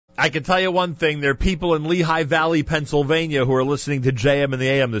I can tell you one thing. There are people in Lehigh Valley, Pennsylvania who are listening to JM and the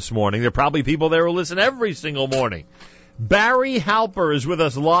AM this morning. There are probably people there who listen every single morning. Barry Halper is with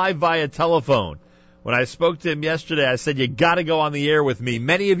us live via telephone. When I spoke to him yesterday, I said, you got to go on the air with me.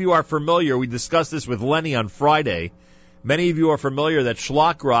 Many of you are familiar. We discussed this with Lenny on Friday. Many of you are familiar that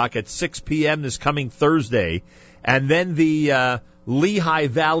Schlock Rock at 6 p.m. this coming Thursday, and then the Lehigh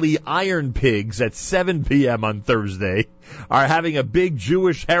Valley Iron Pigs at 7 p.m. on Thursday are having a big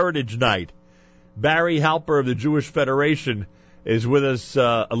Jewish Heritage Night. Barry Halper of the Jewish Federation is with us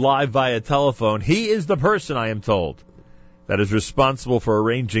live via telephone. He is the person, I am told, that is responsible for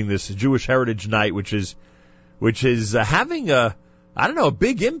arranging this Jewish Heritage Night, which is having a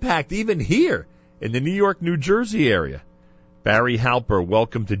big impact even here in the New York, New Jersey area. Barry Halper,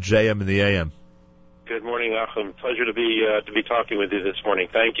 welcome to JM and the AM. Good morning, Achim. Pleasure to be talking with you this morning.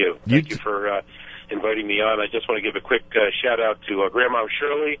 Thank you. Thank you for inviting me on. I just want to give a quick shout out to Grandma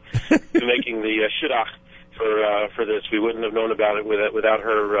Shirley for making the shidduch for this. We wouldn't have known about it without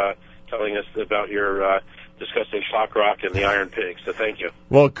her telling us about your discussing Schlock Rock and the Iron Pigs. So thank you.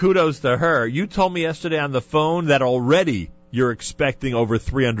 Well, kudos to her. You told me yesterday on the phone that already you're expecting over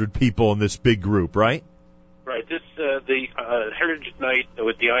 300 people in this big group, right? Right. The Heritage Night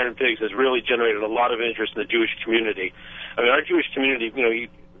with the Iron Pigs has really generated a lot of interest in the Jewish community. I mean, our Jewish community, you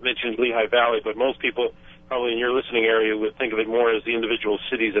mentioned Lehigh Valley, but most people probably in your listening area would think of it more as the individual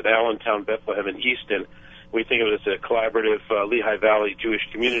cities of Allentown, Bethlehem, and Easton. We think of it as a collaborative Lehigh Valley Jewish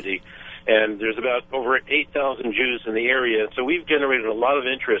community. And there's about over 8,000 Jews in the area. So we've generated a lot of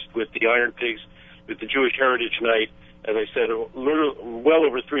interest with the Iron Pigs, with the Jewish Heritage Night. As I said, well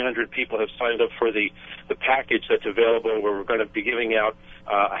over 300 people have signed up for the package that's available, where we're going to be giving out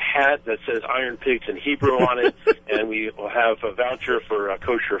a hat that says Iron Pigs in Hebrew on it, and we will have a voucher for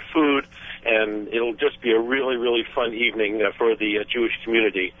kosher food, and it'll just be a really, really fun evening for the Jewish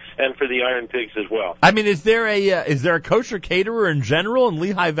community and for the Iron Pigs as well. I mean, is there a kosher caterer in general in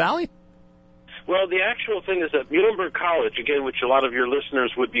Lehigh Valley? Well, the actual thing is that Muhlenberg College, again, which a lot of your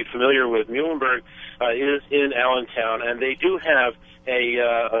listeners would be familiar with, Muhlenberg is in Allentown, and they do have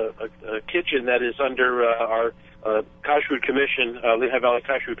a kitchen that is under our Kashrut Commission, Lehigh Valley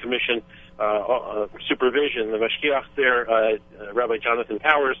Kashrut Commission supervision. The Mashgiach there, Rabbi Jonathan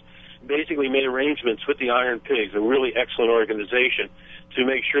Powers, basically made arrangements with the Iron Pigs, a really excellent organization, to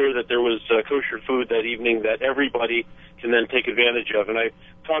make sure that there was kosher food that evening that everybody can then take advantage of. And I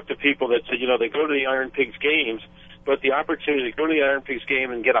talked to people that said, they go to the Iron Pigs games, but the opportunity to go to the Iron Pigs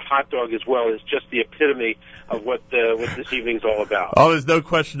game and get a hot dog as well is just the epitome of what this evening's all about. Oh, there's no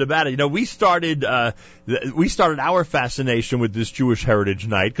question about it. We started our fascination with this Jewish Heritage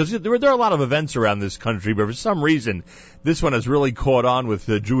Night because there are a lot of events around this country, but for some reason, this one has really caught on with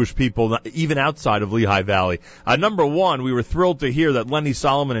the Jewish people, even outside of Lehigh Valley. Number one, we were thrilled to hear that Lenny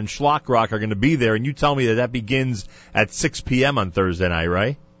Solomon and Schlock Rock are going to be there, and you tell me that begins at 6 p.m. on Thursday night,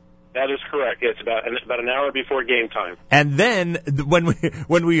 right? That is correct. It's about an hour before game time. And then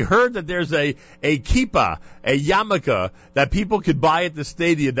when we heard that there's a kippah, a yarmulke that people could buy at the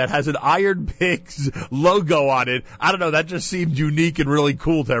stadium that has an Iron Pigs logo on it, I don't know, that just seemed unique and really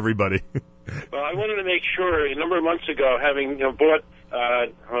cool to everybody. Well, I wanted to make sure a number of months ago, having bought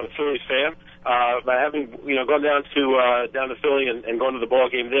I'm a Phillies fan, by having gone down to Philly and gone to the ball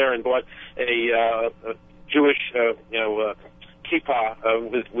game there and bought a Jewish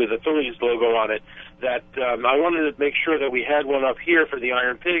kippah with a Phillies logo on it, that I wanted to make sure that we had one up here for the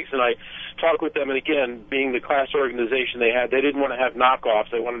Iron Pigs, and I talked with them, and again, being the class organization they had, they didn't want to have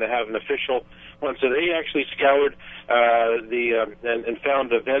knockoffs. They wanted to have an official one, so they actually scoured and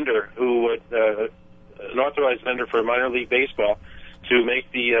found a vendor who an authorized vendor for minor league baseball to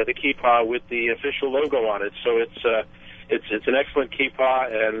make the kippah with the official logo on it. So it's an excellent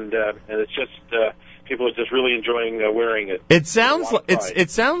kippah, and it's just people are just really enjoying wearing it. It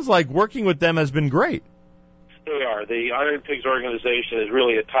sounds like working with them has been great. They are. The Iron Pigs organization is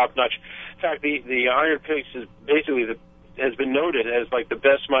really a top-notch. In fact, the Iron Pigs is basically has been noted as like the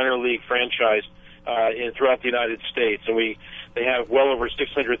best minor league franchise throughout the United States, and they have well over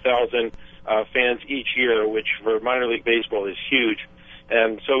 600,000 fans each year, which for minor league baseball is huge.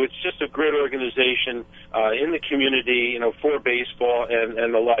 And so it's just a great organization in the community, for baseball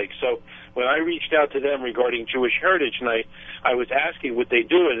and the like. So when I reached out to them regarding Jewish Heritage Night, I was asking would they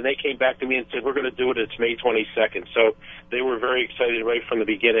do it, and they came back to me and said, we're going to do it. It's May 22nd. So they were very excited right from the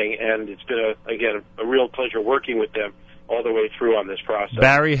beginning, and it's been, a real pleasure working with them all the way through on this process.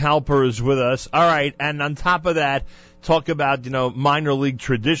 Barry Halper is with us. All right, and on top of that, talk about, minor league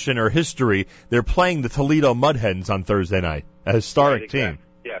tradition or history. They're playing the Toledo Mud Hens on Thursday night, a historic team.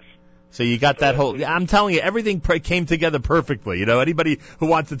 Yes. So you got that whole, I'm telling you, everything came together perfectly. You know, anybody who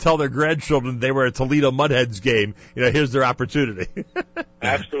wants to tell their grandchildren they were at Toledo Mudheads game, you know, here's their opportunity.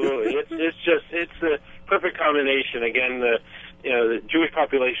 Absolutely. It's the perfect combination. Again, the Jewish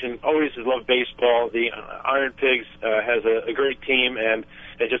population always has loved baseball. The Iron Pigs has a great team, and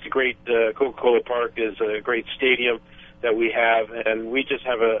just a great Coca-Cola Park is a great stadium that we have, and we just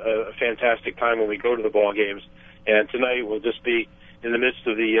have a fantastic time when we go to the ball games. And tonight will just be in the midst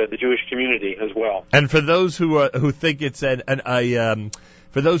of the Jewish community as well. And for those who think it's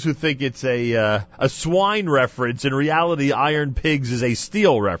for those who think it's a swine reference, in reality, Iron Pigs is a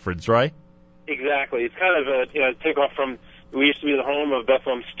steel reference, right? Exactly. It's kind of a takeoff from. We used to be the home of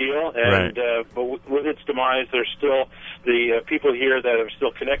Bethlehem Steel, and right. But with its demise, there's still the people here that are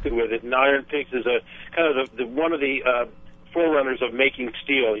still connected with it. And Iron Pigs is a kind of one of the forerunners of making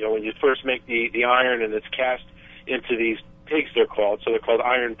steel. You know, when you first make the iron and it's cast into these pigs, they're called. So they're called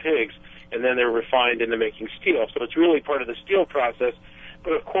Iron Pigs, and then they're refined into making steel. So it's really part of the steel process.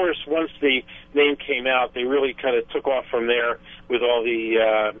 But of course, once the name came out, they really kind of took off from there with all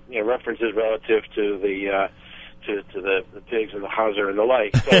the references relative to the pigs and the Hauser and the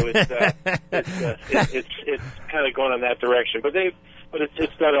like. So it's kind of going in that direction. But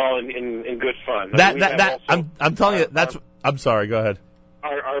it's done all in good fun. I'm telling you, I'm sorry. Go ahead.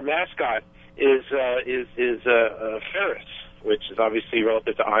 Our mascot is Ferris, which is obviously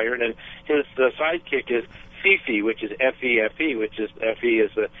relative to iron, and his sidekick is Fifi, which is F-E-F-E, which is F-E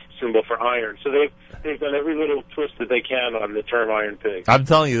is a symbol for iron. So they've done every little twist that they can on the term Iron Pig. I'm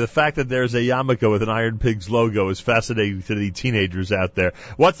telling you, the fact that there's a yarmulke with an Iron Pigs logo is fascinating to the teenagers out there.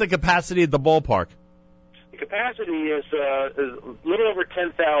 What's the capacity at the ballpark? The capacity is a little over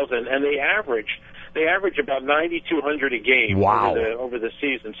 10,000, and they average about 9,200 a game. Wow. over the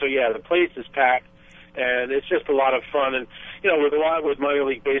season. So yeah, the place is packed, and it's just a lot of fun. And with minor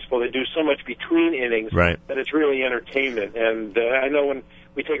league baseball, they do so much between innings right. that it's really entertainment. And I know when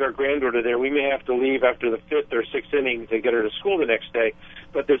we take our granddaughter there, we may have to leave after the fifth or sixth inning to get her to school the next day.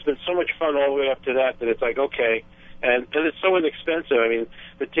 But there's been so much fun all the way up to that it's like, okay. And it's so inexpensive. I mean,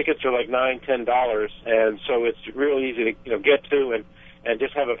 the tickets are like $9-10, and so it's really easy to get to and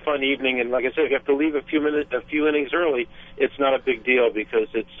just have a fun evening. And like I said, if you have to leave a few innings early, it's not a big deal because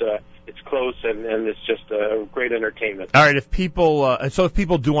it's close and it's just a great entertainment. All right, if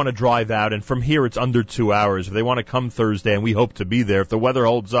people do want to drive out, and from here it's under 2 hours, if they want to come Thursday, and we hope to be there, if the weather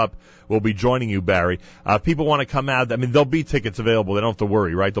holds up, we'll be joining you, Barry. If people want to come out, I mean, there'll be tickets available. They don't have to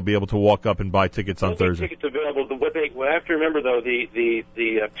worry, right? They'll be able to walk up and buy tickets on Thursday. Tickets available. What I have to remember though,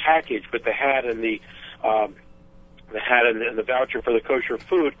 the package with the hat and the voucher for the kosher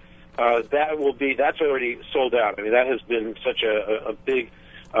food, that's already sold out. I mean, that has been such a big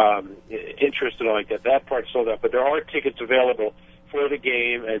interest and all like that. That part's sold out, but there are tickets available for the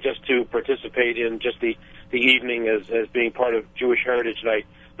game and just to participate in just the evening as being part of Jewish Heritage Night.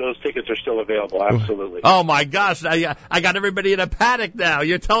 Those tickets are still available, absolutely. Oh my gosh, I got everybody in a panic now.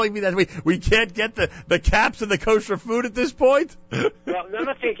 You're telling me that we can't get the caps and the kosher food at this point? Well, I'm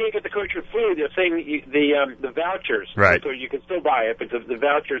not saying you can't get the kosher food. They're saying the vouchers. Right. So you can still buy it, but the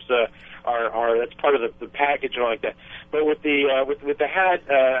vouchers are that's part of the package and all like that. But with the hat,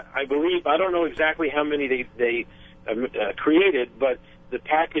 I believe, I don't know exactly how many they created, but the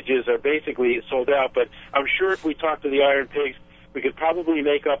packages are basically sold out. But I'm sure if we talk to the Iron Pigs, we could probably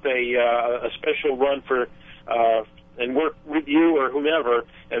make up a special run for and work with you or whomever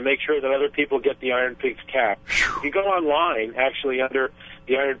and make sure that other people get the Iron Pigs cap. If you go online, actually, under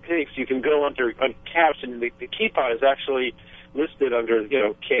the Iron Pigs, you can go under caps, and the kippah is actually listed under,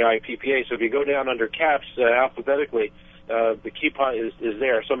 KIPPA. So if you go down under caps alphabetically, the kippah is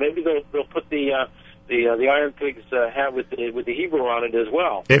there. So maybe they'll put the Iron Pigs hat with the Hebrew on it as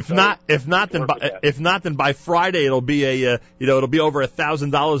well. If not, then by Friday it'll be it'll be over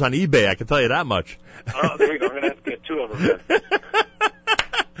 $1,000 on eBay. I can tell you that much. Oh, there you go. I'm gonna have to get two of them then.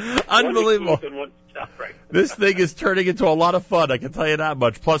 Unbelievable. Right. This thing is turning into a lot of fun, I can tell you that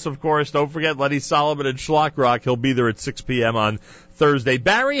much. Plus, of course, don't forget Lenny Solomon and Schlock Rock. He'll be there at 6 p.m. on Thursday.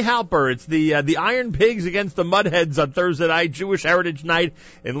 Barry Halper, it's the Iron Pigs against the Mudheads on Thursday night, Jewish Heritage Night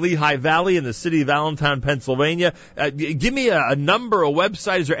in Lehigh Valley in the city of Allentown, Pennsylvania. Give me a number, a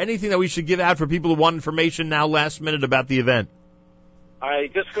website. Is there anything that we should give out for people who want information now last minute about the event?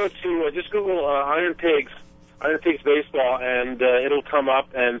 I just go to Google Iron Pigs baseball, and it'll come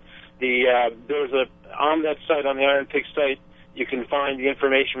up. And there's on that site, on the Iron Pigs site, you can find the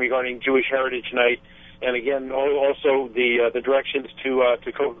information regarding Jewish Heritage Night, and again, also the directions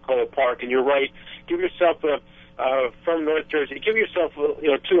to Coca-Cola Park. And you're right, give yourself from North Jersey, give yourself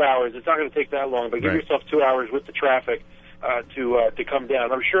 2 hours. It's not going to take that long, but give yourself 2 hours with the traffic to come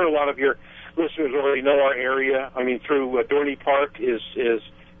down. I'm sure a lot of your listeners already know our area. I mean, through Dorney Park is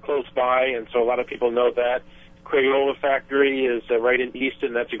close by, and so a lot of people know that. Crayola Factory is right in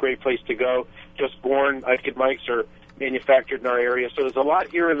Easton. That's a great place to go. Just Born, Ike and Mike's are manufactured in our area. So there's a lot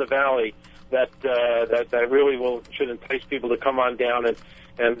here in the valley that really should entice people to come on down,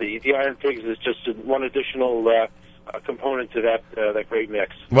 and the Iron Pigs is just one additional component to that great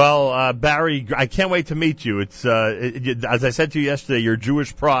mix. Well, Barry, I can't wait to meet you. It's as I said to you yesterday, your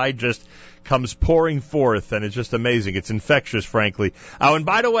Jewish pride just comes pouring forth, and it's just amazing. It's infectious, frankly. Oh, and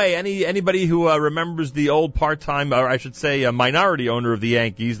by the way, anybody who remembers the old part-time, or I should say, minority owner of the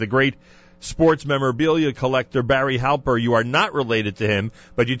Yankees, the great sports memorabilia collector Barry Halper, you are not related to him,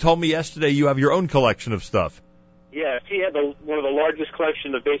 but you told me yesterday you have your own collection of stuff. Yes, he had one of the largest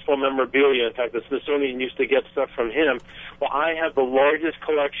collections of baseball memorabilia. In fact, the Smithsonian used to get stuff from him. Well, I have the largest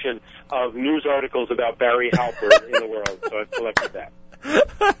collection of news articles about Barry Halper in the world, so I've collected that.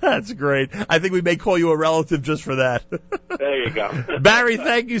 That's great. I think we may call you a relative just for that. There you go. Barry,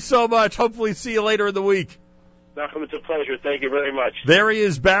 thank you so much. Hopefully see you later in the week. Malcolm, it's a pleasure. Thank you very much. There he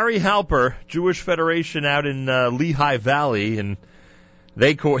is, Barry Halper, Jewish Federation out in Lehigh Valley, and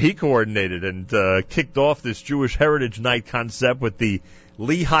he coordinated and kicked off this Jewish Heritage Night concept with the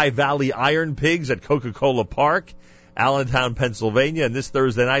Lehigh Valley Iron Pigs at Coca-Cola Park, Allentown, Pennsylvania. And this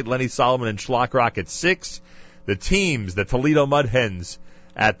Thursday night, Lenny Solomon and Schlock Rock at 6. The teams, the Toledo Mud Hens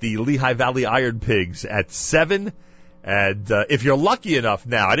at the Lehigh Valley Iron Pigs at 7. And if you're lucky enough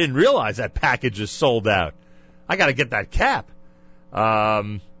now, I didn't realize that package is sold out. I got to get that cap.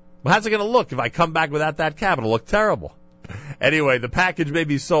 How's it going to look if I come back without that cap? It'll look terrible. Anyway, the package may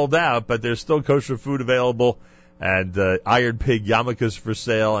be sold out, but there's still kosher food available, and Iron Pig yarmulkes for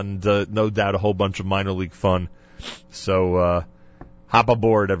sale, and no doubt a whole bunch of minor league fun. So hop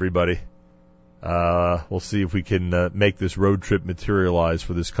aboard, everybody. We'll see if we can make this road trip materialize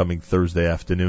for this coming Thursday afternoon.